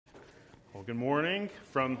Well, good morning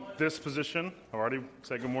from this position. I already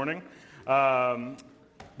said good morning. But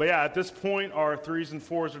yeah, at this point, our 3s and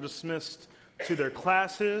 4s are dismissed to their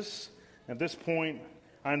classes. At this point,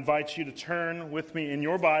 I invite you to turn with me in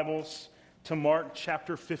your Bibles to Mark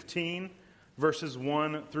chapter 15, verses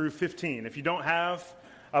 1 through 15. If you don't have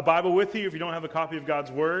a Bible with you, if you don't have a copy of God's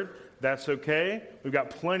Word, that's okay. We've got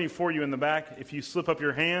plenty for you in the back. If you slip up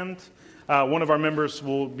your hand, one of our members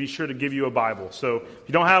will be sure to give you a Bible. So if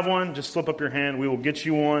you don't have one, just slip up your hand. We will get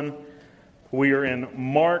you one. We are in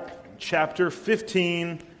Mark chapter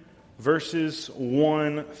 15, verses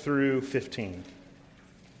 1 through 15.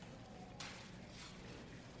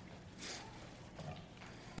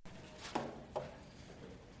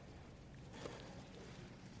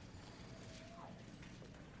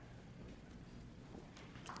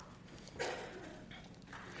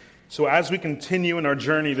 So as we continue in our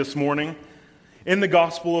journey this morning, in the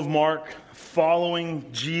Gospel of Mark, following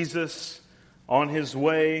Jesus on his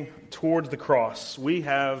way towards the cross,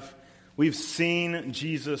 we've seen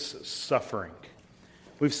Jesus suffering.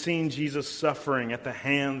 We've seen Jesus suffering at the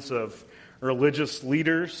hands of religious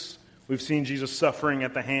leaders. We've seen Jesus suffering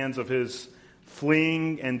at the hands of his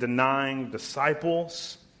fleeing and denying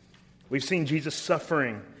disciples. We've seen Jesus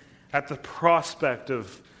suffering at the prospect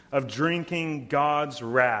of drinking God's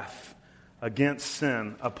wrath against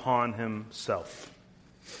sin upon himself.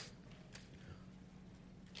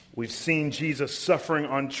 We've seen Jesus suffering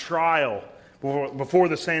on trial before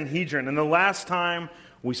the Sanhedrin. And the last time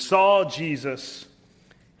we saw Jesus,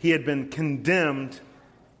 he had been condemned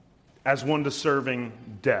as one deserving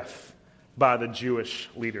death by the Jewish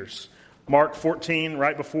leaders. Mark 14,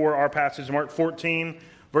 right before our passage, Mark 14,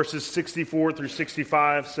 verses 64 through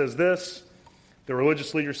 65 says this. The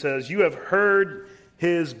religious leader says, "You have heard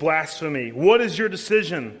his blasphemy. What is your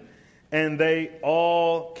decision?" And they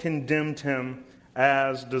all condemned him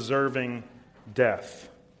as deserving death.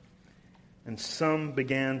 And some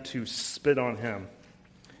began to spit on him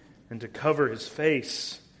and to cover his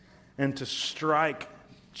face and to strike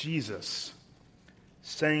Jesus,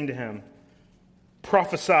 saying to him,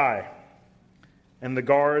 "Prophesy." And the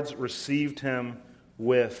guards received him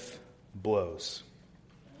with blows.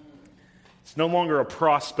 It's no longer a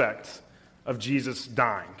prospect of Jesus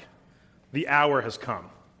dying. The hour has come.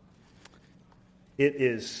 It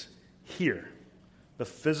is here. The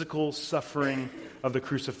physical suffering of the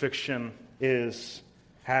crucifixion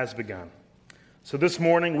has begun. So this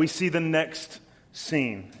morning we see the next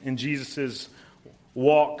scene in Jesus'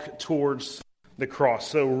 walk towards the cross.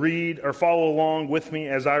 So read or follow along with me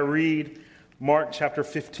as I read Mark chapter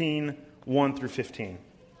 15, 1 through 15.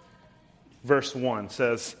 Verse 1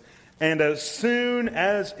 says, "And as soon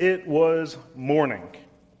as it was morning,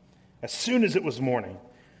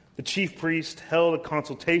 the chief priest held a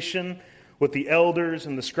consultation with the elders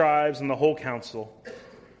and the scribes and the whole council.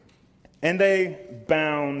 And they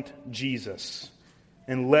bound Jesus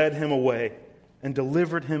and led him away and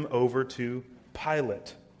delivered him over to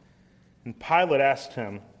Pilate. And Pilate asked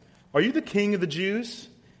him, 'Are you the king of the Jews?'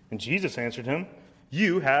 And Jesus answered him,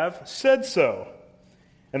 'You have said so.'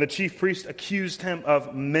 And the chief priest accused him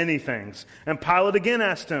of many things. And Pilate again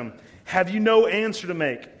asked him, 'Have you no answer to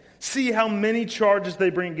make? See how many charges they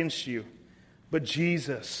bring against you.' But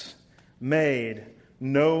Jesus made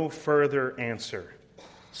no further answer,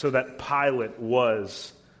 so that Pilate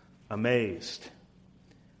was amazed."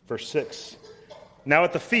 Verse 6, "Now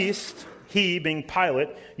at the feast, he, being Pilate,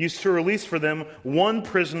 used to release for them one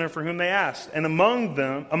prisoner for whom they asked. And among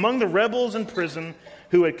the rebels in prison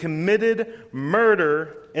who had committed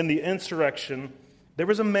murder in the insurrection, there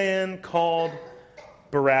was a man called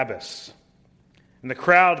Barabbas. And the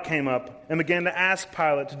crowd came up and began to ask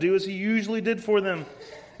Pilate to do as he usually did for them.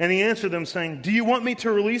 And he answered them, saying, 'Do you want me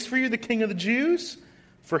to release for you the king of the Jews?'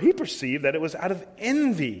 For he perceived that it was out of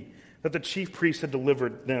envy that the chief priests had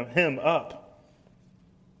delivered him up.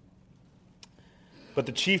 But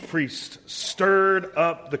the chief priest stirred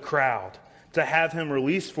up the crowd to have him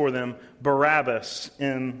release for them Barabbas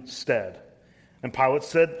instead. And Pilate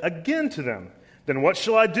said again to them, 'Then what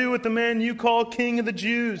shall I do with the man you call king of the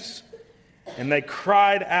Jews?' And they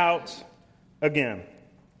cried out again,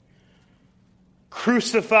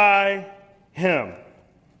 'Crucify him.'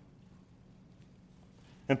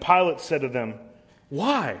 And Pilate said to them,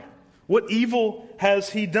 'Why? What evil has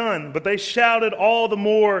he done?' But they shouted all the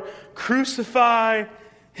more, 'Crucify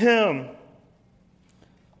him.'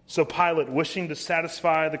 So Pilate, wishing to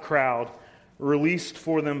satisfy the crowd, released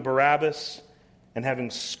for them Barabbas, and having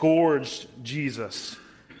scourged Jesus,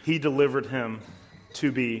 he delivered him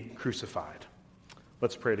to be crucified."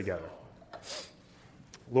 Let's pray together.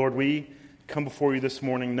 Lord, we come before you this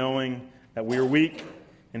morning knowing that we are weak,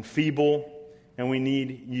 and feeble, and we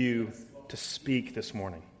need you to speak this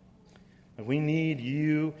morning. And we need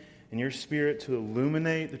you and your Spirit to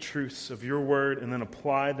illuminate the truths of your word and then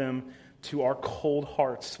apply them to our cold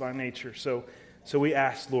hearts by nature. So we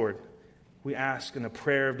ask, Lord, we ask in a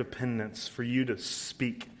prayer of dependence for you to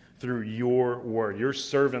speak through your word. Your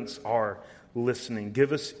servants are listening.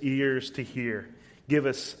 Give us ears to hear. Give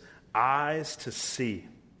us eyes to see.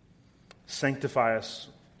 Sanctify us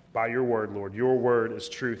by your word, Lord. Your word is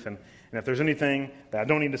truth. And if there's anything that I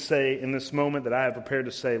don't need to say in this moment that I have prepared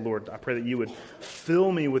to say, Lord, I pray that you would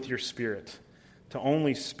fill me with your Spirit to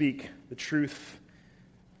only speak the truth.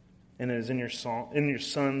 And it is in your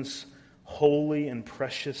Son's holy and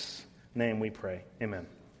precious name we pray. Amen.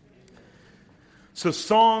 So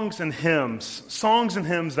songs and hymns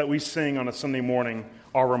that we sing on a Sunday morning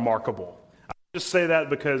are remarkable. I just say that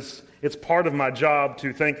because it's part of my job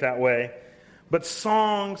to think that way. But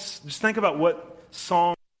songs, just think about what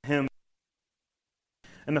songs and hymns are.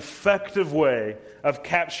 An effective way of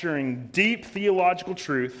capturing deep theological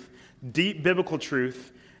truth, deep biblical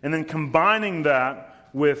truth, and then combining that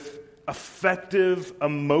with effective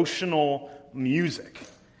emotional music.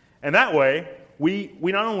 And that way, we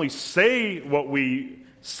not only say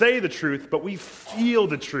the truth, but we feel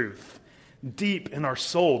the truth deep in our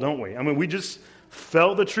soul, don't we? I mean, we just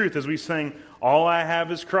felt the truth as we sang, "All I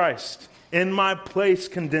have is Christ. In my place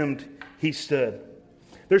condemned he stood."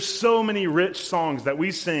 There's so many rich songs that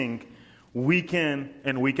we sing week in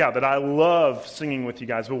and week out that I love singing with you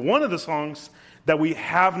guys. But one of the songs that we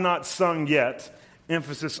have not sung yet,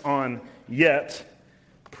 emphasis on yet,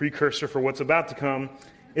 precursor for what's about to come,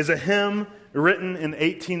 is a hymn written in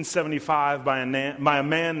 1875 by a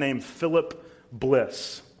man named Philip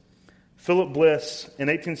Bliss. Philip Bliss, in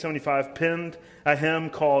 1875, penned a hymn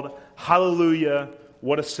called "Hallelujah,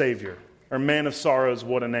 What a Savior," or "Man of Sorrows,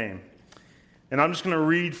 What a Name." And I'm just going to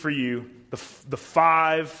read for you the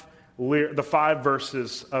five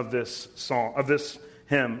verses of this song, of this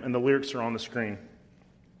hymn, and the lyrics are on the screen.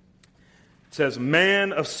 It says,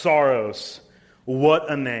 "Man of sorrows, what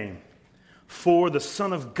a name, for the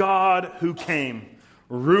Son of God who came,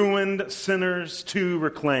 ruined sinners to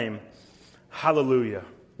reclaim. Hallelujah,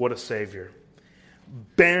 what a Savior.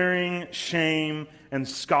 Bearing shame and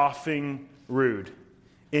scoffing rude,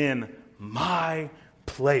 in my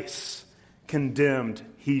place condemned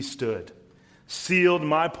he stood, sealed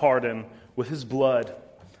my pardon with his blood.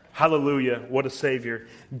 Hallelujah, what a Savior.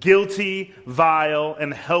 Guilty, vile,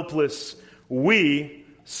 and helpless, we,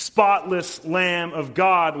 spotless Lamb of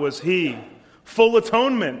God was he. Full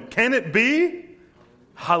atonement, can it be?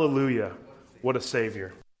 Hallelujah, what a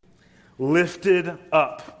Savior. Lifted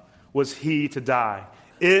up was he to die.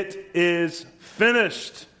 It is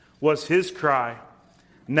finished was his cry.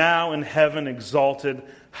 Now in heaven exalted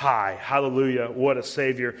high. Hallelujah, what a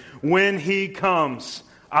Savior. When he comes,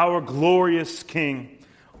 our glorious King,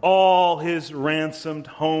 all his ransomed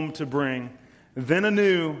home to bring, then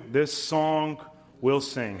anew this song we'll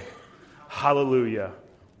sing. Hallelujah,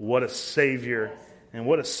 what a Savior, and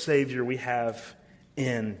what a Savior we have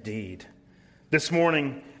indeed. This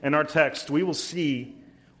morning in our text, we will see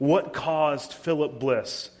what caused Philip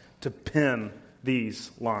Bliss to pen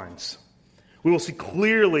these lines. We will see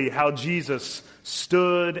clearly how Jesus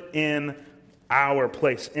stood in our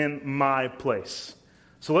place, in my place.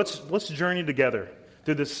 So let's journey together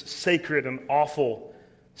through this sacred and awful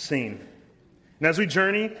scene. And as we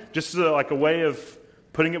journey, just like a way of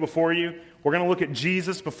putting it before you, we're going to look at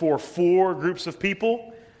Jesus before four groups of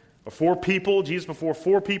people, Jesus before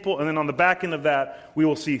four people, and then on the back end of that, we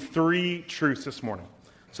will see three truths this morning.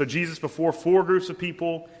 So Jesus before four groups of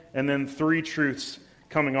people, and then three truths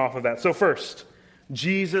coming off of that. So first,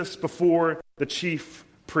 Jesus before the chief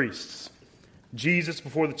priests. Jesus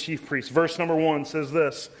before the chief priests. Verse number 1 says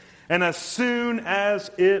this, "And as soon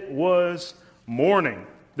as it was morning,"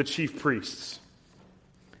 the chief priests,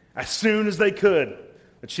 as soon as they could.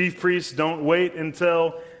 The chief priests don't wait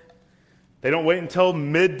until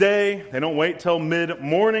midday. They don't wait till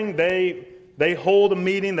mid-morning. They hold a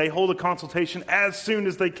meeting. They hold a consultation as soon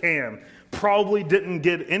as they can. Probably didn't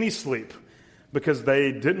get any sleep because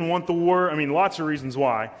they didn't want the word. I mean, lots of reasons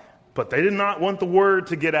why. But they did not want the word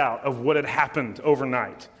to get out of what had happened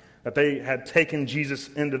overnight, that they had taken Jesus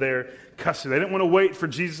into their custody. They didn't want to wait for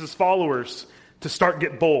Jesus' followers to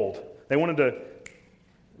get bold. They wanted to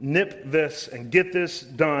nip this and get this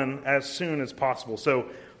done as soon as possible. So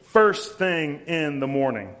first thing in the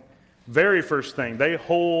morning, very first thing, they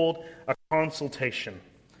hold a consultation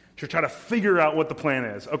to try to figure out what the plan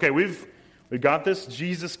is. Okay, we've got this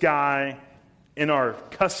Jesus guy in our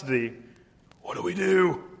custody. What do we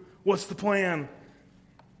do? What's the plan?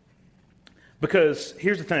 Because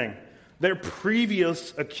here's the thing. Their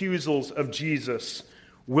previous accusals of Jesus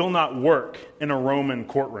will not work in a Roman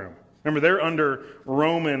courtroom. Remember, they're under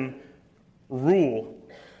Roman rule.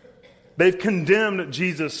 They've condemned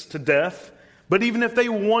Jesus to death, but even if they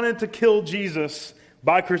wanted to kill Jesus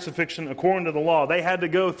by crucifixion according to the law, they had to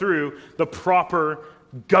go through the proper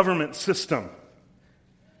government system.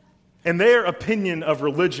 And their opinion of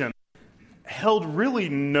religion held really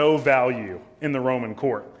no value in the Roman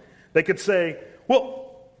court. They could say,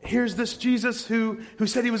 well, here's this Jesus who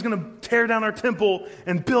said he was going to tear down our temple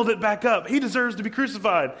and build it back up. He deserves to be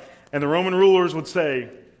crucified. And the Roman rulers would say,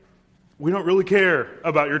 we don't really care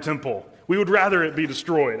about your temple. We would rather it be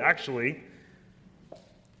destroyed, actually.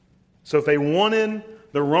 So if they wanted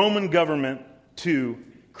the Roman government to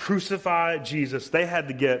crucify Jesus, they had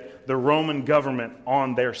to get the Roman government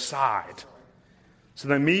on their side. So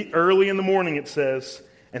they meet early in the morning, it says,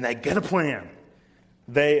 and they get a plan.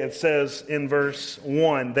 It says in verse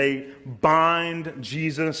 1, they bind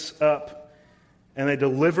Jesus up and they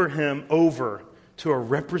deliver him over to a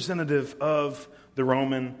representative of the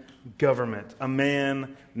Roman government, a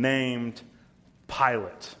man named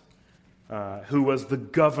Pilate, who was the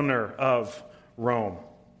governor of Rome.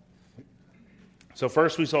 So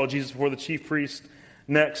first we saw Jesus before the chief priest.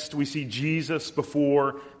 Next we see Jesus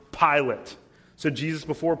before Pilate. So Jesus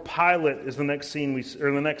before Pilate is the next scene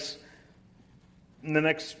the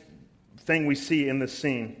next thing we see in this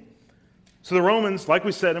scene. So the Romans, like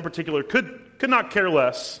we said in particular, could not care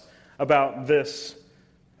less about this,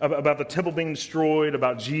 about the temple being destroyed,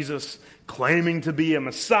 about Jesus claiming to be a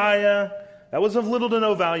Messiah. That was of little to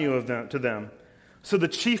no value to them. So the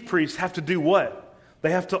chief priests have to do what?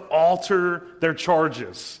 They have to alter their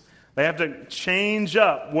charges. They have to change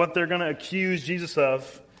up what they're going to accuse Jesus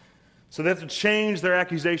of. So they have to change their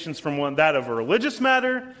accusations from that of a religious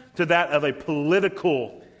matter to that of a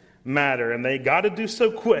political matter. And they got to do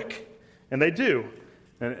so quick. And they do.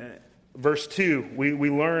 And verse 2, we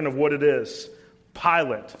learn of what it is.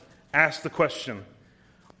 Pilate asked the question,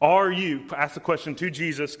 asked the question to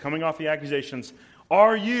Jesus, coming off the accusations,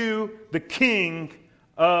 are you the king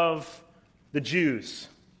of the Jews?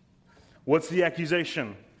 What's the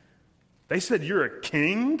accusation? They said, you're a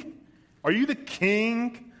king? Are you the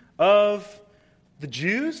king of the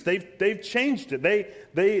Jews? They've changed it.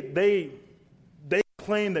 They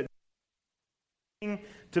claim that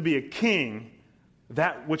to be a king,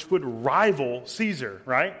 that which would rival Caesar,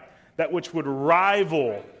 right? That which would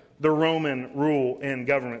rival the Roman rule and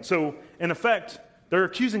government. So, in effect, they're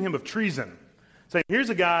accusing him of treason. Saying, here's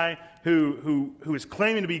a guy who is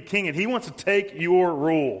claiming to be king, and he wants to take your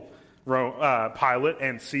rule, Pilate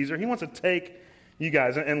and Caesar. He wants to take you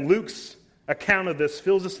guys. And Luke's account of this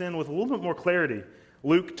fills us in with a little bit more clarity.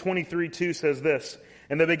 Luke 23:2 says this,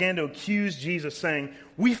 and they began to accuse Jesus, saying,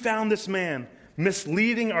 we found this man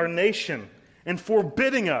misleading our nation and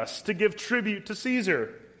forbidding us to give tribute to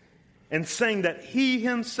Caesar, and saying that he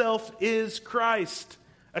himself is Christ,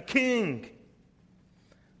 a king.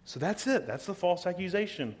 So that's it. That's the false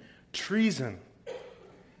accusation. Treason.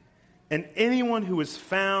 And anyone who is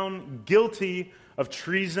found guilty of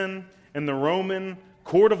treason in the Roman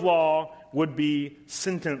court of law would be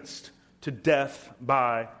sentenced to death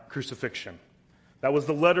by crucifixion. That was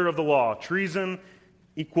the letter of the law. Treason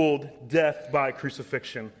equaled death by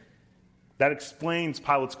crucifixion. That explains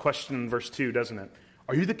Pilate's question in verse 2, doesn't it?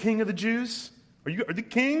 Are you the king of the Jews? Are you the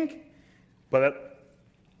king? But that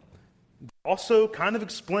also kind of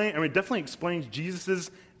definitely explains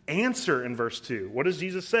Jesus' answer in verse 2. What does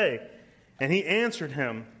Jesus say? And he answered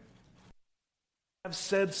him, I have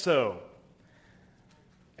said so.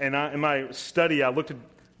 And in my study, I looked at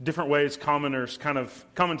different ways commentators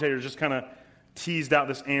just kind of teased out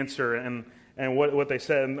this answer and what they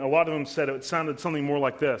said. And a lot of them said it sounded something more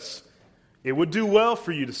like this. It would do well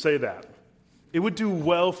for you to say that. It would do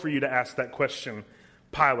well for you to ask that question,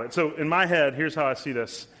 Pilate. So in my head, here's how I see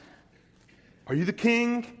this. Are you the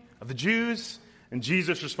king of the Jews? And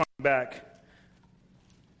Jesus responded back,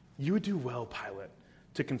 you would do well, Pilate,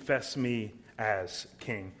 to confess me as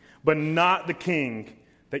king, but not the king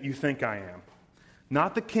that you think I am.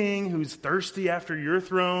 Not the king who's thirsty after your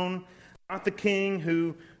throne, not the king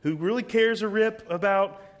who really cares a rip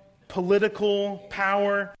about political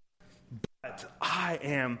power, but I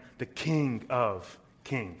am the King of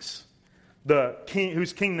kings. The king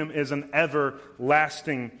whose kingdom is an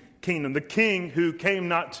everlasting kingdom. The king who came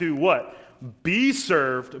not to what? Be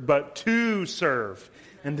served, but to serve.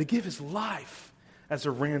 And to give his life as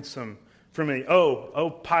a ransom for me. Oh,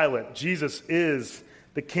 Pilate, Jesus is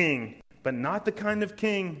the king, but not the kind of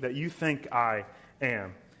king that you think I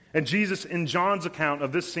am. And Jesus, in John's account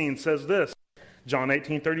of this scene, says this. John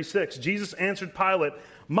 18:36, Jesus answered Pilate,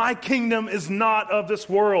 "My kingdom is not of this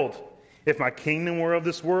world. If my kingdom were of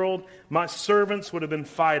this world, my servants would have been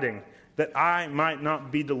fighting, that I might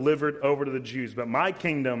not be delivered over to the Jews. But my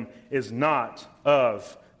kingdom is not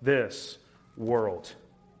of this world."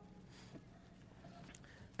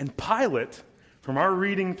 And Pilate, from our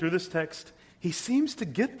reading through this text, he seems to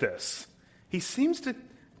get this. He seems to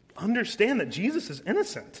understand that Jesus is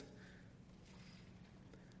innocent.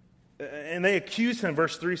 And they accuse him,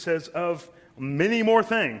 verse 3 says, of many more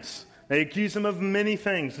things. They accuse him of many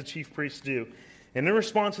things, the chief priests do. And in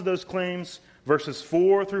response to those claims, verses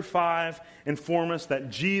 4 through 5 inform us that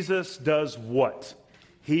Jesus does what?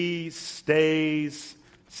 He stays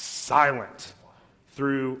silent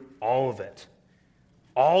through all of it.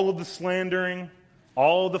 All of the slandering,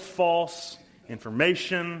 all of the false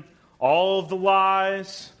information, all of the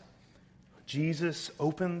lies. Jesus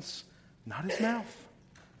opens not his mouth.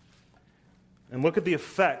 And look at the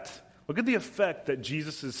effect. Look at the effect that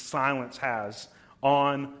Jesus' silence has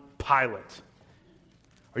on Pilate.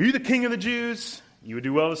 "Are you the king of the Jews?" You would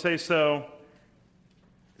do well to say so.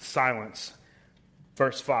 Silence.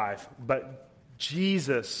 Verse 5. But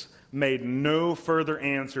Jesus made no further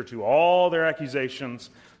answer to all their accusations,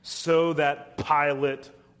 so that Pilate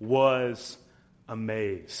was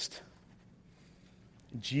amazed.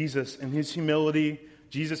 Jesus, in his humility,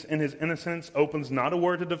 Jesus, in his innocence, opens not a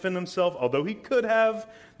word to defend himself, although he could have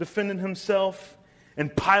defended himself.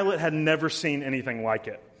 And Pilate had never seen anything like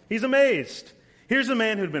it. He's amazed. Here's a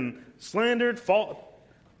man who'd been slandered,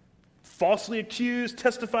 falsely accused,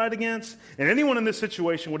 testified against, and anyone in this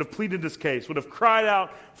situation would have pleaded his case, would have cried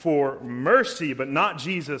out for mercy, but not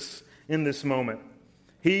Jesus in this moment.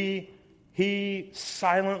 He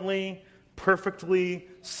silently, perfectly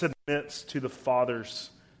submits to the Father's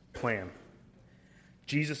plan.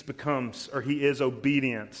 Jesus he is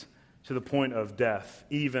obedient to the point of death,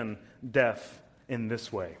 even death in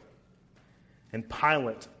this way. And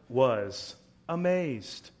Pilate was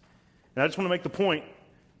amazed. And I just want to make the point,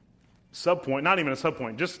 subpoint, not even a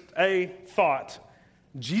subpoint, just a thought.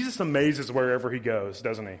 Jesus amazes wherever he goes,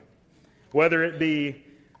 doesn't he? Whether it be,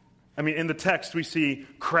 in the text we see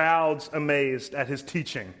crowds amazed at his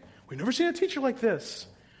teaching. We've never seen a teacher like this.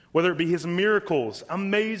 Whether it be his miracles,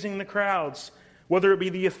 amazing the crowds. Whether it be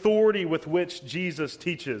the authority with which Jesus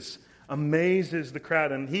teaches, amazes the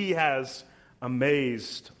crowd. And he has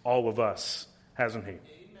amazed all of us, hasn't he? Amen.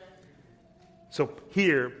 So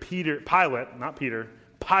here, Pilate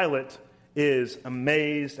is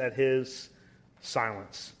amazed at his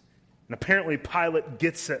silence. And apparently Pilate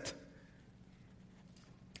gets it.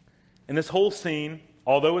 And this whole scene,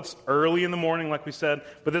 although it's early in the morning, like we said,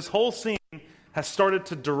 but this whole scene has started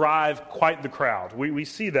to derive quite the crowd. We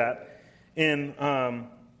see that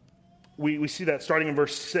we see that starting in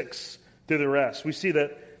verse 6 through the rest. We see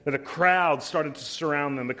that a crowd started to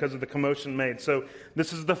surround them because of the commotion made. So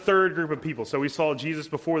this is the third group of people. So we saw Jesus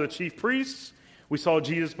before the chief priests. We saw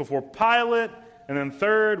Jesus before Pilate. And then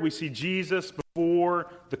third, we see Jesus before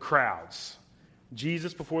the crowds.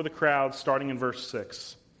 Jesus before the crowds, starting in verse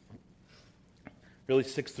 6. Really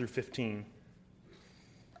 6 through 15.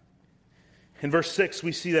 In verse 6,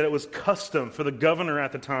 we see that it was custom for the governor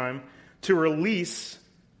at the time to release,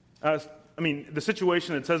 the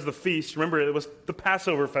situation, it says the feast. Remember, it was the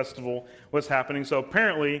Passover festival was happening. So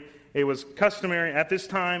apparently, it was customary at this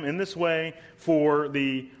time, in this way, for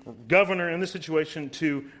the governor in this situation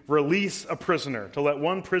to release a prisoner, to let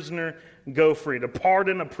one prisoner go free, to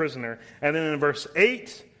pardon a prisoner. And then in verse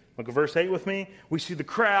 8, look at verse 8 with me, we see the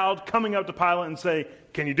crowd coming up to Pilate and say,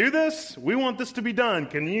 "Can you do this? We want this to be done.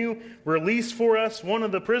 Can you release for us one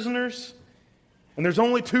of the prisoners?" And there's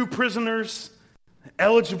only 2 prisoners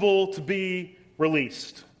eligible to be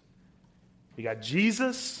released. You got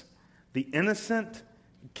Jesus, the innocent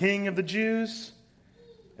King of the Jews.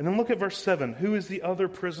 And then look at verse 7. Who is the other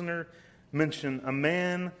prisoner mentioned? A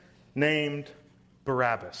man named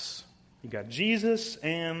Barabbas. You got Jesus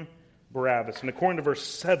and Barabbas. And according to verse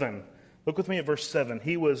 7, look with me at verse 7.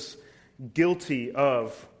 He was guilty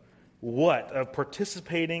of what? Of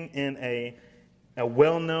participating in a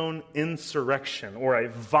well-known insurrection or a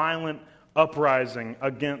violent uprising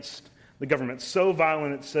against the government. So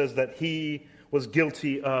violent it says that he was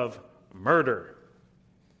guilty of murder.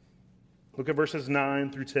 Look at verses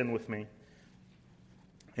 9 through 10 with me.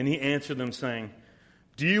 And he answered them saying,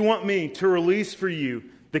 "Do you want me to release for you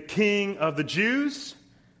the King of the Jews?"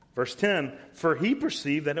 Verse 10, for he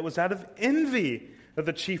perceived that it was out of envy that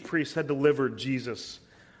the chief priests had delivered Jesus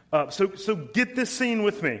up. So get this scene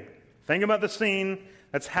with me. Think about the scene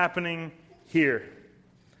that's happening here.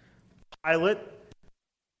 Pilate,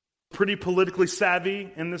 pretty politically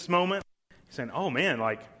savvy in this moment. He's saying, oh man,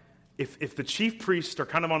 like, if the chief priests are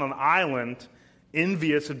kind of on an island,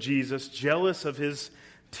 envious of Jesus, jealous of his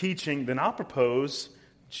teaching, then I'll propose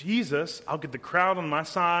Jesus. I'll get the crowd on my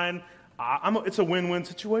side. It's a win-win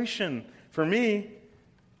situation for me.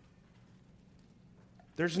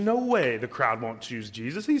 There's no way the crowd won't choose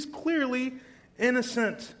Jesus. He's clearly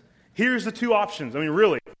innocent. Here's the two options. I mean,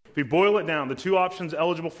 really, if you boil it down, the two options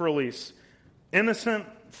eligible for release: innocent,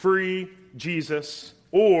 free Jesus,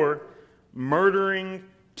 or murdering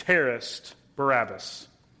terrorist Barabbas.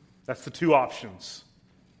 That's the two options.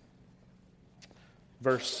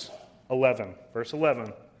 Verse 11.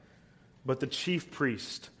 But the chief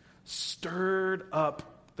priest stirred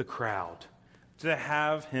up the crowd to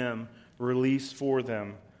have him release for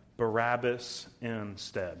them Barabbas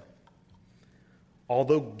instead.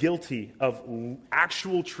 Although guilty of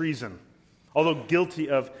actual treason, although guilty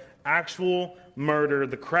of actual murder,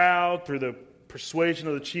 the crowd, through the persuasion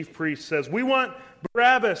of the chief priest, says, we want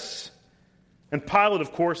Barabbas. And Pilate,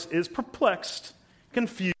 of course, is perplexed,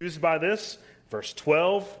 confused by this. Verse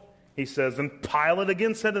 12, he says, then Pilate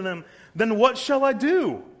again said to them, then what shall I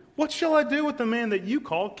do? What shall I do with the man that you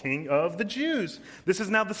call King of the Jews? This is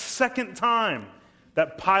now the second time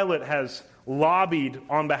that Pilate has lobbied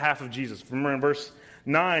on behalf of Jesus. Remember in verse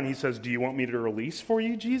 9, he says, do you want me to release for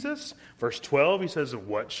you, Jesus? Verse 12, he says,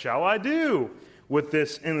 what shall I do with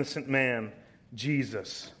this innocent man,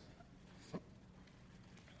 Jesus?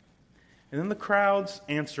 And then the crowds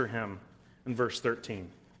answer him in verse 13.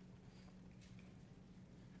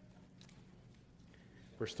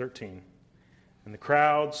 Verse 13. And the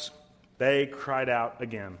crowds, they cried out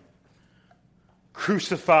again,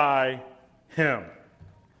 crucify him.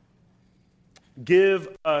 Give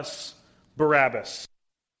us Barabbas.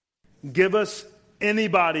 Give us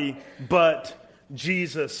anybody but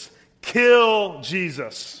Jesus. Kill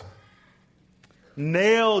Jesus.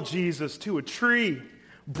 Nail Jesus to a tree.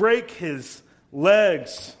 Break his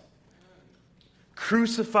legs.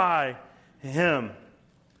 Crucify him.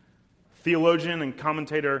 Theologian and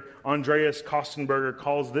commentator Andreas Kostenberger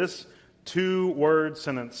calls this two-word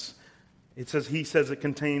sentence. He says it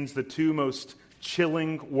contains the two most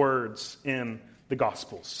chilling words in the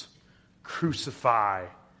Gospels. Crucify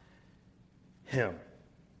him.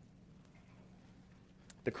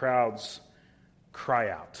 The crowds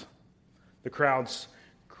cry out. The crowds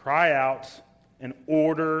cry out and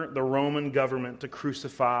order the Roman government to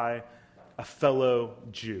crucify a fellow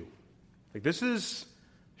Jew. Like, this is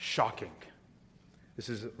shocking. This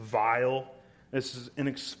is vile. This is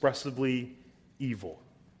inexpressibly evil.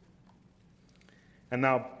 And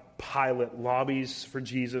now Pilate lobbies for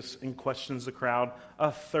Jesus and questions the crowd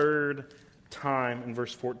a third time in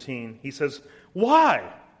verse 14. He says,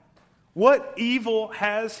 why? What evil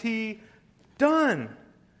has he done?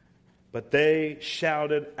 But they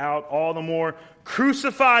shouted out all the more,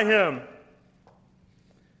 crucify him!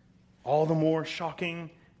 All the more shocking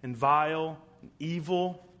and vile and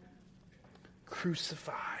evil.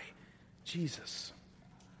 Crucify Jesus.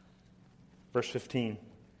 Verse 15.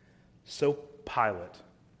 So Pilate,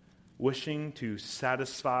 wishing to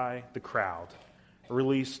satisfy the crowd,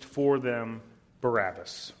 released for them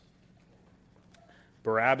Barabbas.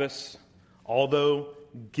 Barabbas, although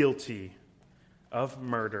guilty of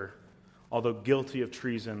murder, although guilty of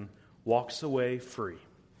treason, walks away free.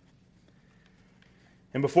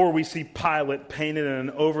 And before we see Pilate painted in an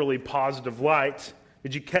overly positive light,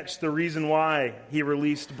 did you catch the reason why he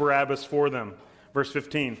released Barabbas for them? Verse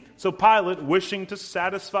 15. So Pilate, wishing to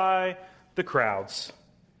satisfy the crowds.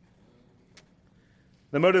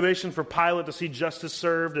 The motivation for Pilate to see justice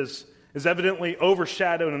served is evidently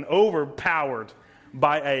overshadowed and overpowered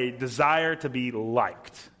by a desire to be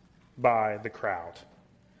liked by the crowd.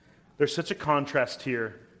 There's such a contrast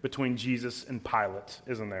here between Jesus and Pilate,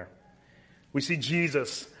 isn't there? We see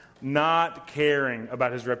Jesus not caring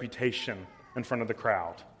about his reputation in front of the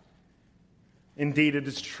crowd. Indeed, it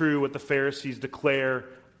is true what the Pharisees declare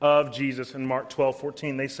of Jesus in Mark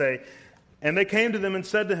 12:14. They say, and they came to them and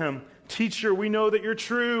said to him, Teacher, we know that you're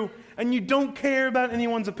true, and you don't care about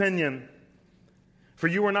anyone's opinion. For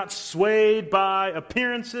you are not swayed by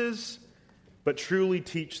appearances, but truly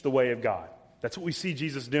teach the way of God. That's what we see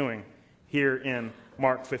Jesus doing here in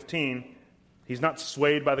Mark 15. He's not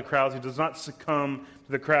swayed by the crowds. He does not succumb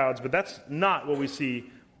to the crowds. But that's not what we see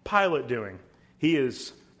Pilate doing. He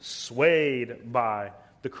is swayed by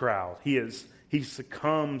the crowd. He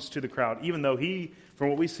succumbs to the crowd, even though he, from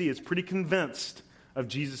what we see, is pretty convinced of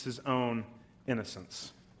Jesus' own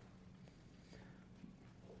innocence.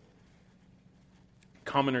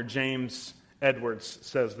 Commentator James Edwards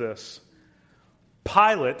says this: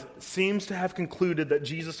 Pilate seems to have concluded that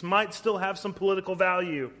Jesus might still have some political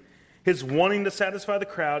value. His wanting to satisfy the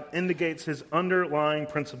crowd indicates his underlying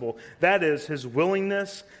principle. That is, his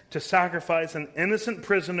willingness to sacrifice an innocent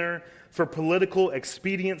prisoner for political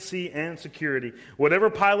expediency and security. Whatever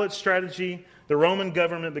Pilate's strategy, the Roman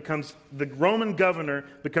governor becomes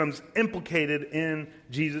implicated in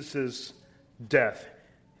Jesus' death.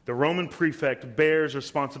 The Roman prefect bears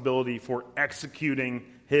responsibility for executing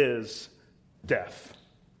his death.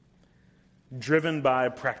 Driven by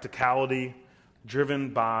practicality, driven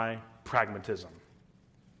by pragmatism.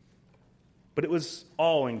 But it was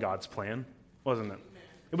all in God's plan, wasn't it?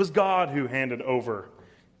 It was God who handed over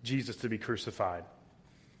Jesus to be crucified.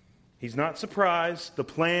 He's not surprised. The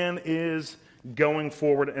plan is going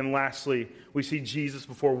forward. And lastly, we see Jesus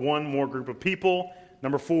before one more group of people.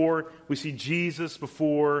 Number 4, we see Jesus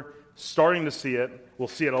before, starting to see it. We'll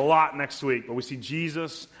see it a lot next week, but we see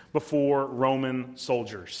Jesus before Roman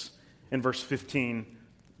soldiers in verse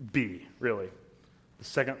 15b, really. The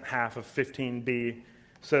second half of 15b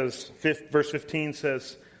says, verse 15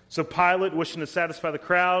 says, "So Pilate, wishing to satisfy the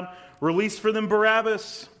crowd, released for them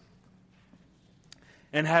Barabbas,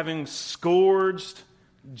 and having scourged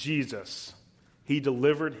Jesus, he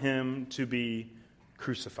delivered him to be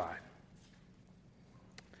crucified."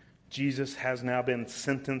 Jesus has now been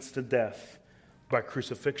sentenced to death by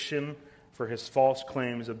crucifixion for his false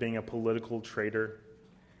claims of being a political traitor.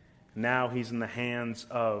 Now he's in the hands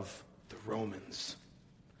of the Romans.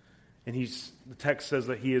 And the text says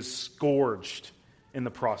that he is scourged in the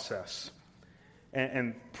process.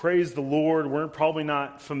 And praise the Lord, we're probably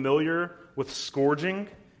not familiar with scourging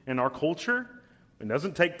in our culture. It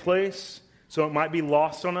doesn't take place, so it might be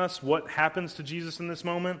lost on us what happens to Jesus in this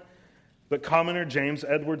moment. But commentator James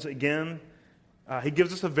Edwards, again, he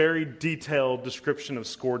gives us a very detailed description of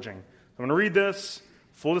scourging. I'm going to read this.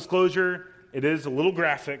 Full disclosure, it is a little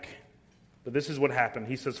graphic, but this is what happened.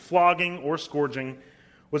 He says, "Flogging or scourging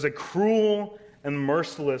was a cruel and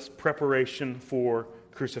merciless preparation for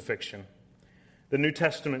crucifixion. The New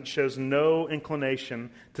Testament shows no inclination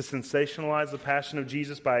to sensationalize the passion of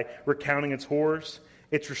Jesus by recounting its horrors.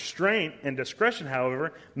 Its restraint and discretion,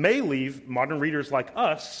 however, may leave modern readers like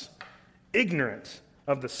us ignorant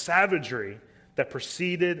of the savagery that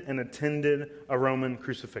preceded and attended a Roman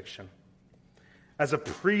crucifixion. As a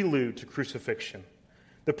prelude to crucifixion,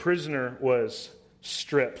 the prisoner was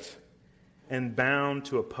stripped and bound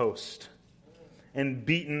to a post and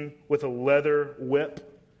beaten with a leather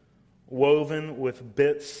whip woven with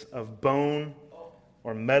bits of bone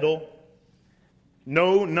or metal.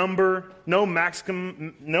 No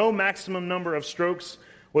maximum number of strokes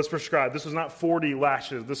was prescribed. This was not 40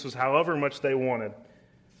 lashes. This was however much they wanted.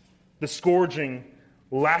 The scourging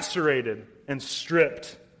lacerated and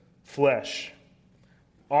stripped flesh,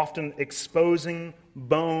 often exposing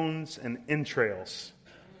bones and entrails.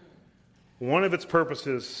 One of its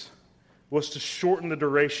purposes was to shorten the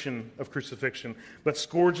duration of crucifixion, but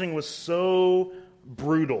scourging was so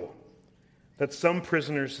brutal that some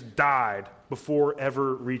prisoners died before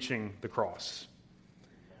ever reaching the cross.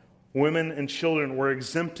 Women and children were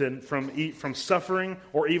exempted from suffering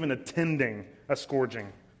or even attending a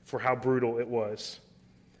scourging for how brutal it was.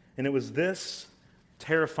 And it was this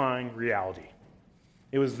terrifying reality.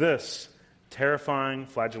 It was this terrifying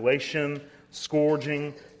flagellation,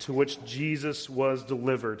 scourging, to which Jesus was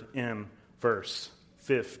delivered in verse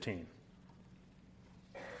 15.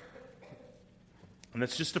 And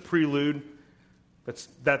that's just a prelude.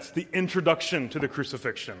 That's the introduction to the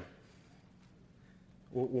crucifixion.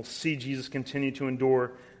 We'll see Jesus continue to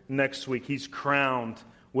endure next week. He's crowned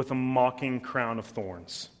with a mocking crown of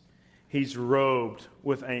thorns. He's robed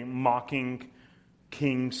with a mocking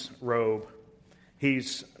king's robe.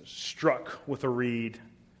 He's struck with a reed.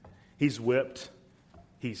 He's whipped.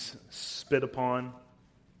 He's spit upon.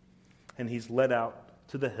 And he's led out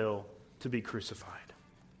to the hill to be crucified.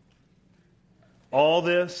 All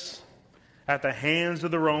this at the hands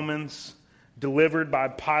of the Romans, delivered by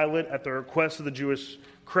Pilate at the request of the Jewish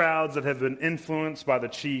crowds that have been influenced by the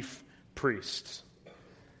chief priests.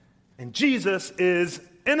 And Jesus is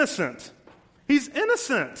innocent. He's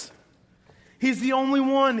innocent. He's the only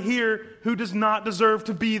one here who does not deserve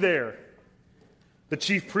to be there. The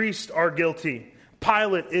chief priests are guilty.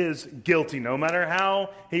 Pilate is guilty. No matter how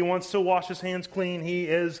he wants to wash his hands clean, he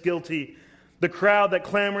is guilty. The crowd that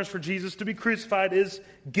clamors for Jesus to be crucified is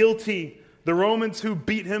guilty. The Romans who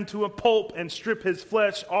beat him to a pulp and strip his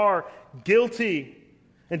flesh are guilty.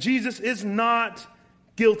 And Jesus is not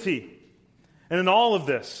guilty. And in all of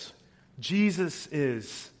this, Jesus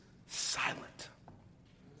is silent.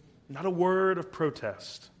 Not a word of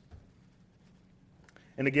protest.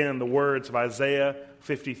 And again, the words of Isaiah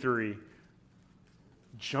 53.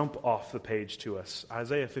 jump off the page to us.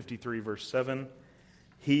 Isaiah 53, verse 7.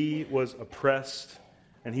 He was oppressed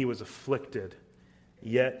and he was afflicted,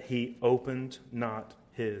 yet he opened not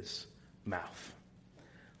his mouth.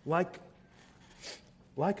 Like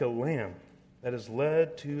a lamb that is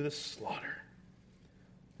led to the slaughter,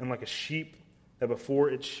 and like a sheep that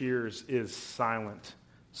before its shears is silent,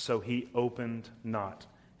 so he opened not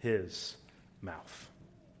his mouth.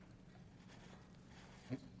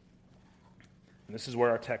 And this is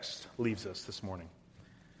where our text leaves us this morning.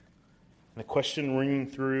 And a question ringing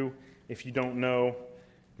through, if you don't know,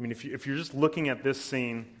 if you're just looking at this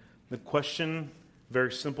scene, the question,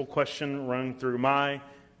 very simple question running through my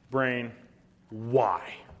brain, why?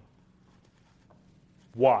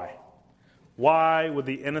 Why? Why would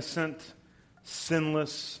the innocent,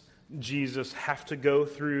 sinless Jesus have to go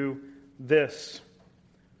through this?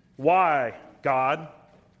 Why, God?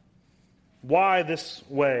 Why this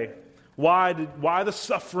way? Why the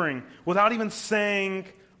suffering without even saying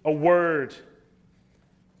a word?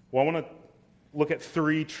 Well, I want to look at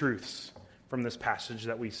three truths from this passage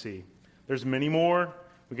that we see. There's many more.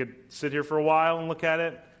 We could sit here for a while and look at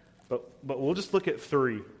it, but we'll just look at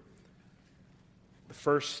three. The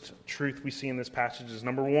first truth we see in this passage is,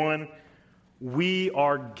 number one, we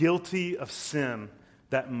are guilty of sin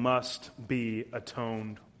that must be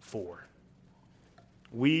atoned for.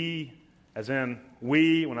 We, as in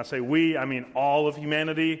we, when I say we, I mean all of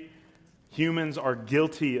humanity. Humans are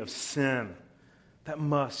guilty of sin that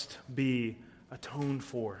must be atoned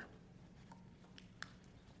for.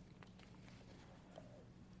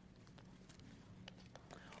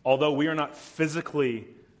 Although we are not physically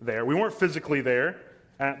there, we weren't physically there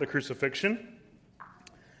at the crucifixion,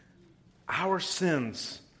 our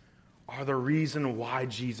sins are the reason why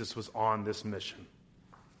Jesus was on this mission.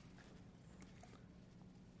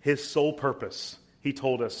 His sole purpose, he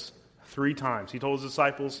told us 3 times. He told his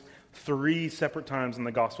disciples 3 separate times in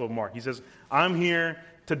the Gospel of Mark. He says, I'm here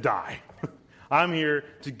to die. I'm here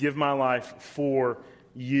to give my life for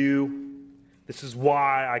you. This is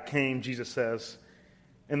why I came, Jesus says.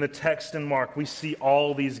 In the text in Mark, we see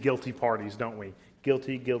all these guilty parties, don't we?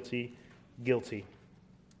 Guilty, guilty, guilty.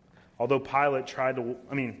 Although Pilate tried to,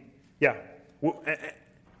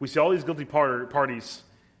 we see all these guilty parties,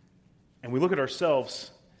 and we look at ourselves,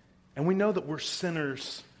 and we know that we're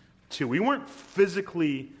sinners too. We weren't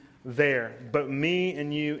physically there, but me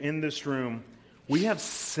and you in this room, we have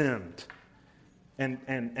sinned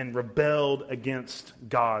and rebelled against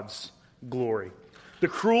God's glory. The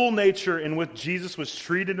cruel nature in which Jesus was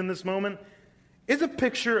treated in this moment is a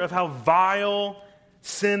picture of how vile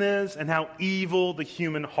sin is and how evil the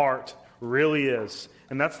human heart really is.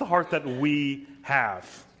 And that's the heart that we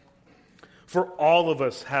have. For all of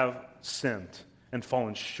us have sinned and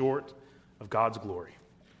fallen short of God's glory.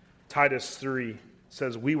 Titus 3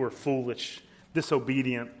 says, we were foolish,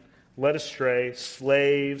 disobedient, led astray,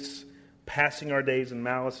 slaves, passing our days in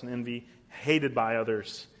malice and envy, hated by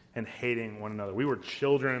others, and hating one another. We were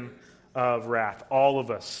children of wrath, all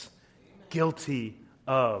of us, guilty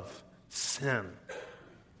of sin.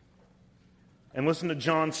 And listen to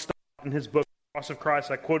John Stott in his book, The Cross of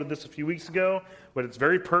Christ. I quoted this a few weeks ago, but it's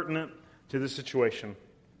very pertinent to this situation.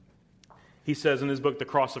 He says in his book, The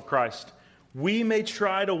Cross of Christ, we may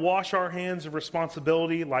try to wash our hands of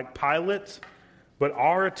responsibility like Pilate, but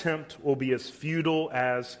our attempt will be as futile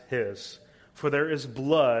as his, for there is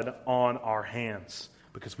blood on our hands,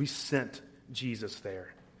 because we sent Jesus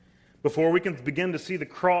there. Before we can begin to see the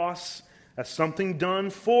cross as something done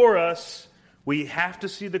for us, we have to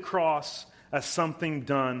see the cross as something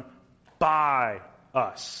done by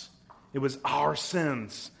us. It was our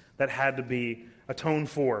sins that had to be atoned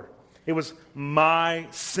for. It was my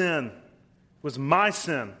sin. It was my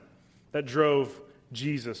sin that drove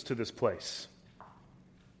Jesus to this place.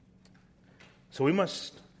 So we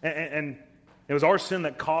must, and it was our sin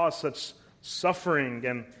that caused such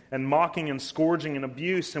suffering and mocking and scourging and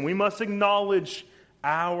abuse, and we must acknowledge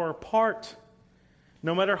our part,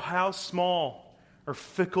 no matter how small or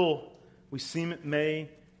fickle we seem it may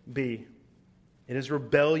be. It is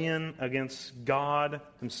rebellion against God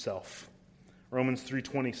himself. Romans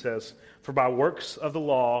 3:20 says, for by works of the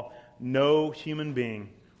law, no human being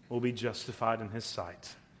will be justified in his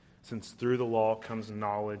sight, since through the law comes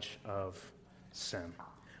knowledge of sin.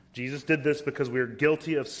 Jesus did this because we are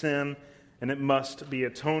guilty of sin, and it must be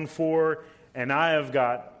atoned for. And I have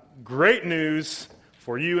got great news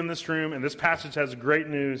for you in this room, and this passage has great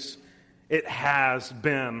news. It has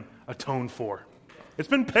been atoned for. It's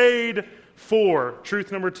been paid for.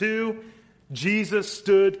 Truth number 2, Jesus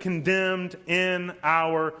stood condemned in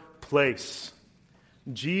our place.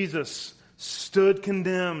 Jesus stood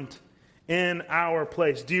condemned in our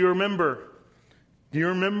place. Do you remember? Do you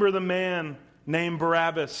remember the man named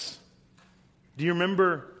Barabbas? Do you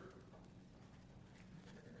remember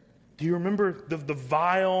the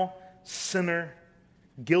vile sinner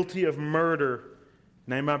guilty of murder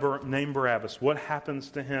named Barabbas? What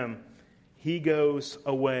happens to him? He goes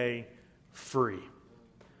away free.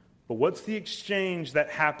 But what's the exchange that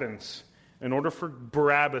happens in order for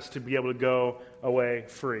Barabbas to be able to go away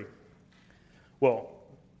free? Well,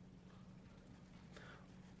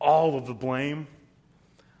 all of the blame,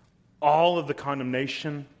 all of the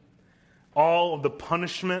condemnation, all of the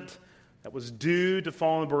punishment that was due to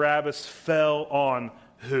fall on Barabbas fell on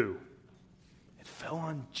who? It fell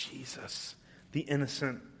on Jesus, the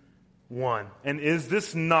innocent one. And is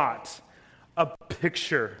this not a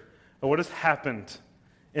picture of what has happened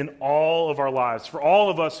in all of our lives? For all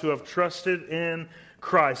of us who have trusted in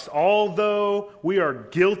Christ, although we are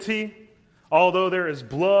guilty, although there is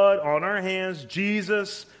blood on our hands,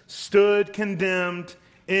 Jesus stood condemned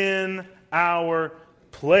in our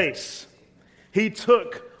place. He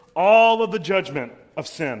took all of the judgment of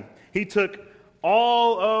sin. He took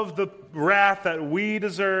all of the wrath that we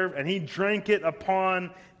deserve, and he drank it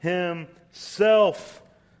upon himself.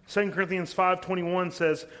 2 Corinthians 5:21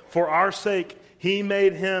 says, "For our sake he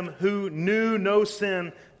made him who knew no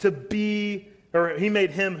sin to be," or he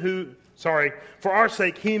made him who, for our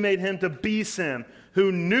sake he made him to be sin,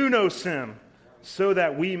 who knew no sin, so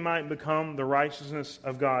that we might become the righteousness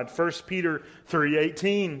of God. 1 Peter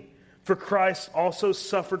 3:18, "For Christ also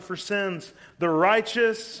suffered for sins, the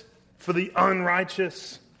righteous for the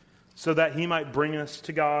unrighteous, so that he might bring us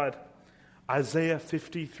to God." Isaiah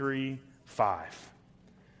 53:5,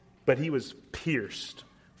 "But he was pierced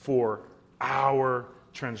for our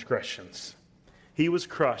transgressions. He was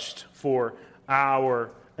crushed for our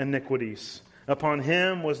iniquities. Upon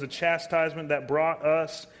him was the chastisement that brought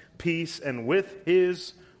us peace, and with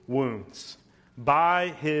his wounds, by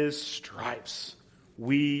his stripes,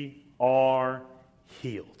 we are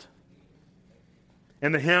healed."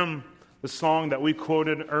 And the hymn, the song that we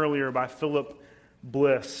quoted earlier by Philip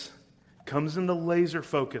Bliss, comes into laser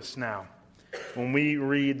focus now when we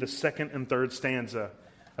read the second and third stanza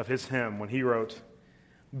of his hymn, when he wrote,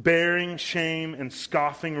 "Bearing shame and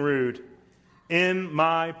scoffing rude, in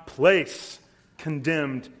my place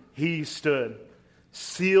condemned he stood,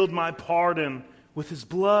 sealed my pardon with his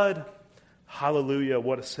blood." Hallelujah,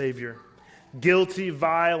 what a Savior. Guilty,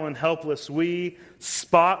 vile, and helpless we,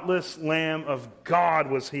 spotless Lamb of God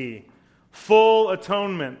was he. Full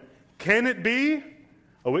atonement. Can it be?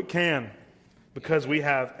 Oh, it can, because we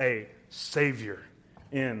have a Savior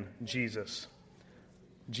in Jesus.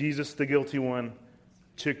 Jesus, the guilty one,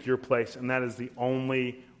 took your place, and that is the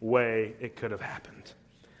only way it could have happened.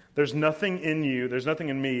 There's nothing in you, there's nothing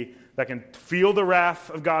in me that can feel the wrath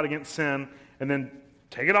of God against sin and then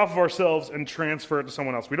take it off of ourselves and transfer it to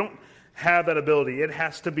someone else. We don't have that ability. It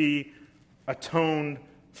has to be atoned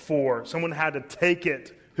for. Someone had to take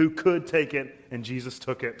it who could take it, and Jesus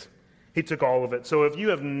took it. He took all of it. So if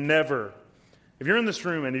you're in this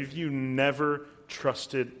room and if you never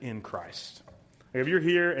trusted in Christ, like if you're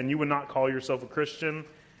here and you would not call yourself a Christian,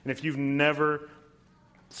 and if you've never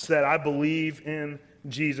said, "I believe in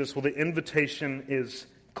Jesus," well, the invitation is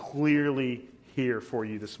clearly here for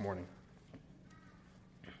you this morning.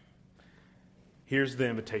 Here's the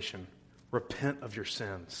invitation. Repent of your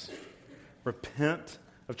sins. Repent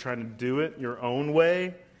of trying to do it your own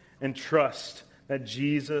way, and trust that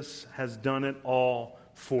Jesus has done it all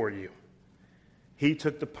for you. He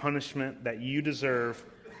took the punishment that you deserve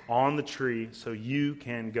on the tree so you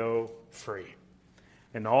can go free.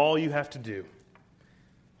 And all you have to do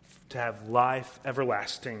to have life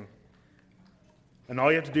everlasting, and all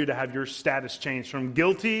you have to do to have your status changed from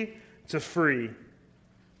guilty to free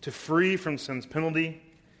from sin's penalty,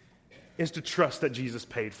 is to trust that Jesus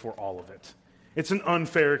paid for all of it. It's an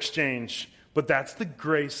unfair exchange, but that's the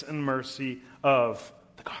grace and mercy of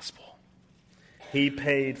the gospel. He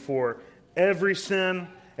paid for every sin,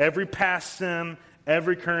 every past sin,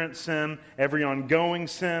 every current sin, every ongoing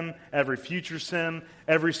sin, every future sin,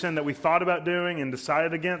 every sin that we thought about doing and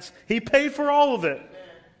decided against. He paid for all of it.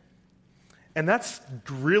 And that's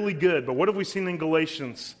really good. But what have we seen in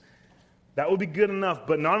Galatians? That would be good enough.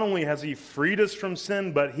 But not only has he freed us from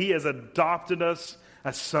sin, but he has adopted us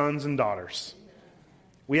as sons and daughters.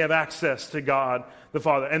 We have access to God the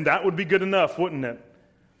Father. And that would be good enough, wouldn't it?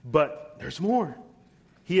 But there's more.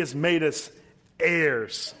 He has made us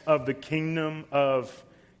heirs of the kingdom of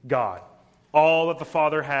God. All that the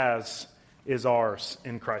Father has is ours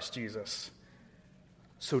in Christ Jesus.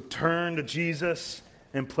 So turn to Jesus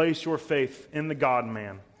and place your faith in the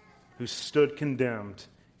God-man who stood condemned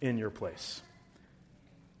in your place.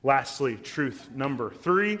 Lastly, truth number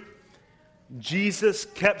 3, Jesus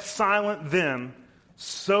kept silent then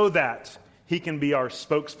so that he can be our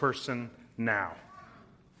spokesperson now.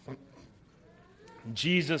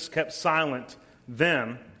 Jesus kept silent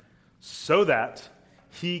then so that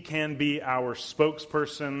he can be our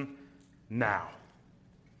spokesperson now.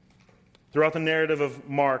 Throughout the narrative of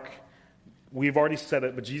Mark, we've already said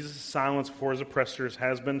it, but Jesus' silence before his oppressors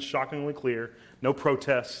has been shockingly clear. No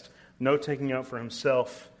protest, no taking up for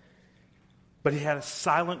himself. But he had a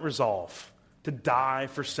silent resolve to die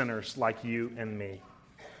for sinners like you and me.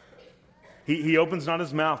 He opens not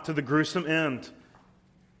his mouth to the gruesome end.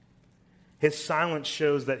 His silence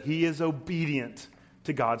shows that he is obedient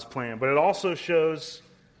to God's plan, but it also shows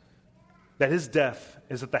that his death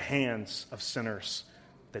is at the hands of sinners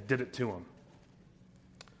that did it to him.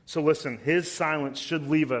 So listen, his silence should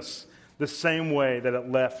leave us the same way that it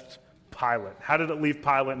left Pilate. How did it leave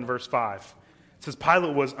Pilate in verse 5? It says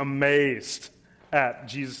Pilate was amazed at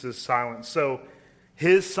Jesus' silence. So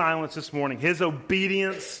his silence this morning, his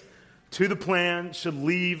obedience to the plan should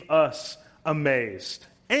leave us amazed.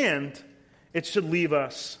 And it should leave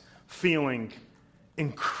us feeling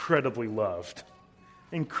incredibly loved.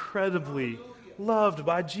 Incredibly loved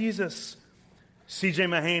by Jesus. C.J.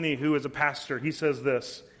 Mahaney, who is a pastor, he says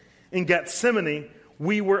this: in Gethsemane,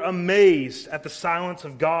 we were amazed at the silence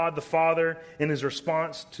of God the Father in his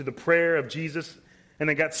response to the prayer of Jesus. And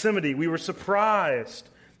in Gethsemane, we were surprised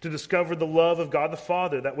to discover the love of God the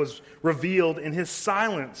Father that was revealed in his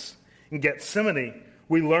silence. In Gethsemane,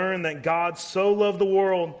 we learned that God so loved the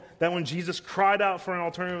world that when Jesus cried out for an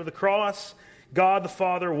alternative to the cross, God the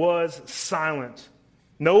Father was silent.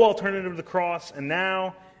 No alternative to the cross. And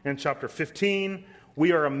now, in chapter 15,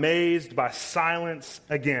 we are amazed by silence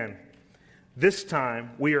again. This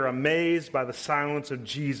time, we are amazed by the silence of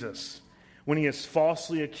Jesus when he is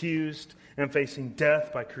falsely accused and facing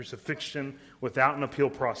death by crucifixion without an appeal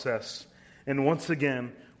process. And once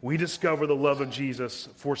again, we discover the love of Jesus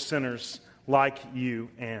for sinners like you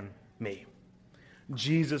and me.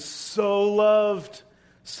 Jesus so loved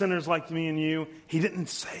sinners like me and you, he didn't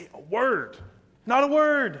say a word. Not a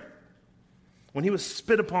word. When he was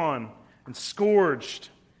spit upon and scourged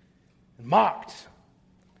and mocked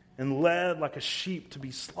and led like a sheep to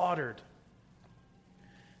be slaughtered,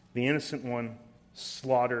 the innocent one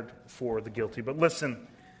slaughtered for the guilty. But listen,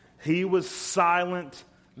 he was silent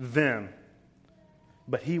then,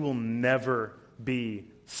 but he will never be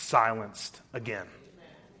silenced again.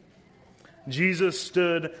 Jesus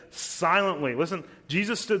stood silently. Listen,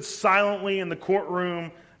 Jesus stood silently in the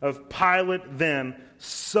courtroom of Pilate then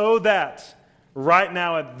so that right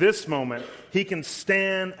now at this moment he can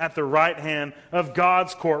stand at the right hand of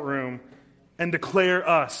God's courtroom and declare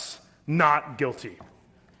us not guilty.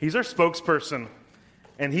 He's our spokesperson,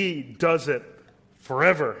 and he does it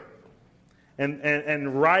forever.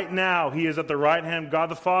 And right now he is at the right hand of God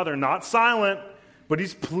the Father, not silent, but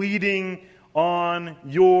he's pleading on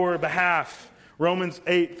your behalf. Romans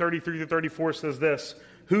 8:33-34 says this: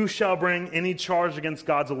 who shall bring any charge against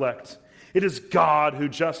God's elect? It is God who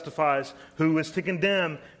justifies. Who is to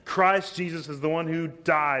condemn? Christ Jesus is the one who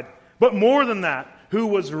died. But more than that, who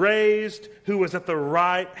was raised, who was at the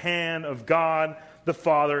right hand of God the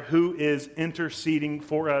Father, who is interceding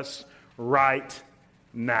for us right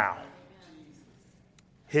now.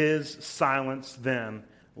 His silence then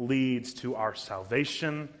leads to our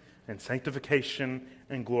salvation and sanctification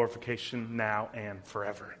and glorification now and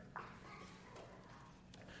forever.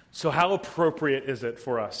 So how appropriate is it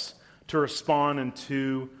for us to respond in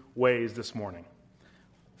two ways this morning?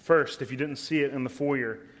 First, if you didn't see it in the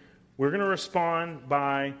foyer, we're going to respond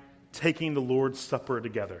by taking the Lord's Supper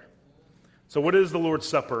together. So what is the Lord's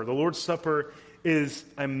Supper? The Lord's Supper is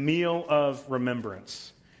a meal of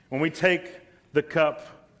remembrance. When we take the cup,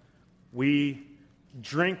 we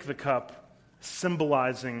drink the cup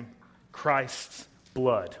symbolizing Christ's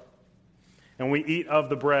blood. And we eat of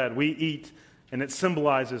the bread. We eat, and it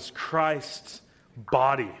symbolizes Christ's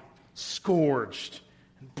body, scourged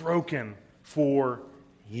and broken for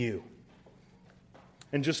you.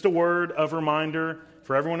 And just a word of reminder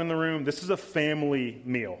for everyone in the room, this is a family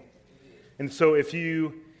meal. And so if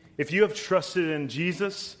you have trusted in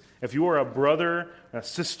Jesus, if you are a brother, a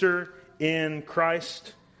sister in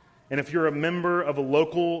Christ, and if you're a member of a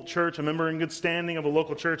local church, a member in good standing of a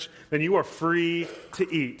local church, then you are free to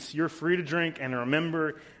eat. You're free to drink and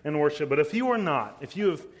remember and worship. But if you are not, if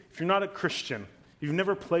you're not a Christian, you've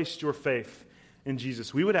never placed your faith in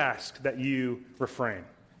Jesus, we would ask that you refrain,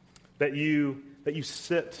 that you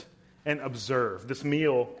sit and observe. This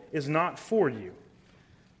meal is not for you.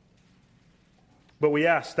 But we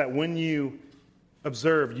ask that when you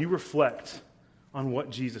observe, you reflect on what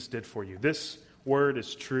Jesus did for you. This word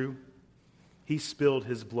is true. He spilled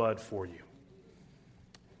his blood for you.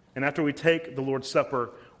 And after we take the Lord's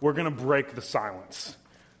Supper, we're going to break the silence.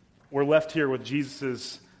 We're left here with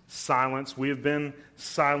Jesus' silence. We have been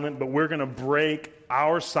silent, but we're going to break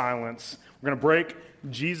our silence. We're going to break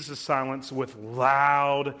Jesus' silence with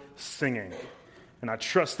loud singing. And I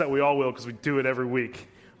trust that we all will, because we do it every week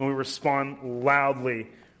when we respond loudly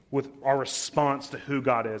with our response to who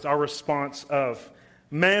God is. Our response of,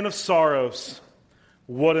 Man of sorrows,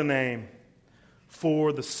 what a name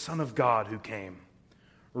for the Son of God who came.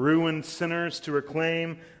 Ruined sinners to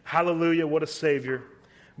reclaim, hallelujah, what a Savior.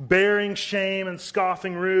 Bearing shame and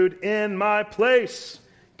scoffing rude, in my place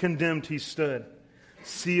condemned he stood.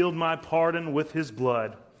 Sealed my pardon with his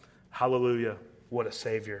blood, hallelujah, what a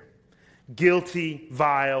Savior. Guilty,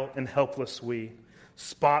 vile, and helpless we.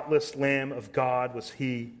 Spotless Lamb of God was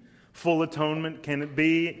he. Full atonement can it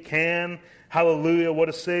be? Can. Hallelujah, what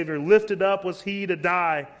a Savior. Lifted up was he to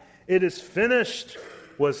die. It is finished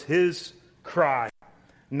was his cry.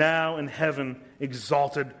 Now in heaven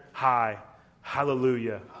exalted high.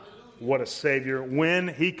 Hallelujah, what a Savior. When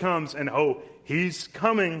he comes, and oh, he's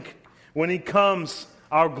coming. When he comes,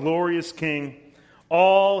 our glorious King,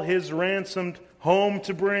 all his ransomed home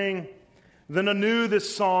to bring, then anew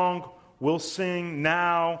this song we'll sing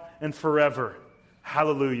now and forever.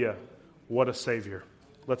 Hallelujah, what a Savior.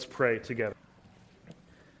 Let's pray together.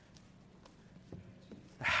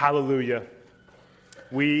 Hallelujah.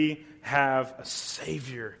 We have a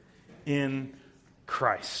Savior in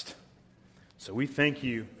Christ. So we thank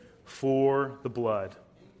you for the blood.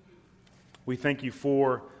 We thank you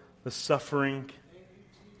for the suffering.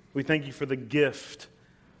 We thank you for the gift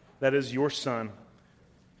that is your Son,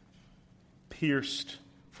 pierced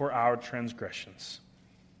for our transgressions,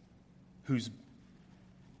 whose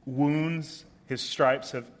wounds, his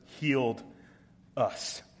stripes have healed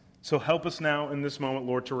us. So help us now in this moment,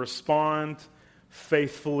 Lord, to respond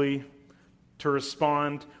faithfully, to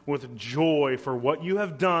respond with joy for what you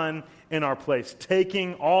have done in our place,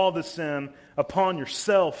 taking all the sin upon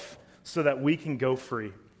yourself so that we can go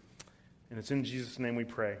free. And it's in Jesus' name we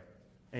pray.